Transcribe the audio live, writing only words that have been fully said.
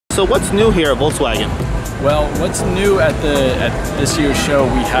So what's new here at Volkswagen? Well, what's new at this year's show,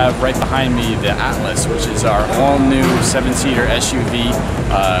 we have right behind me the Atlas, which is our all-new 7-seater SUV,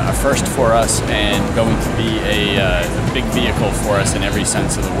 a first for us and going to be a big vehicle for us in every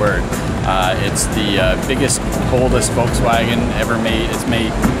sense of the word. It's the biggest, boldest Volkswagen ever made. It's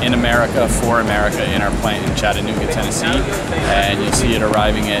made in America, for America, in our plant in Chattanooga, Tennessee, and you see it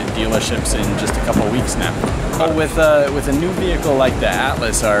arriving at dealerships in just a couple weeks now. With a new vehicle like the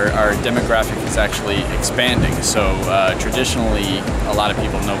Atlas, our demographic is actually expanding. So traditionally, a lot of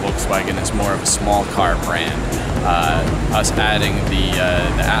people know Volkswagen as more of a small car brand. Us adding the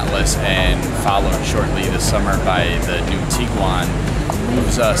Atlas and followed shortly this summer by the new Tiguan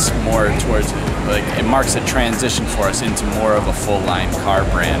moves us more towards, like, it marks a transition for us into more of a full-line car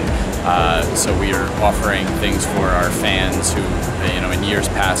brand. So we are offering things for our fans who, in years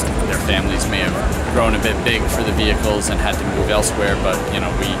past, their families may have grown a bit big for the vehicles and had to move elsewhere, but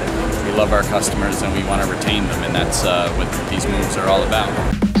we love our customers and we want to retain them, and that's what these moves are all about.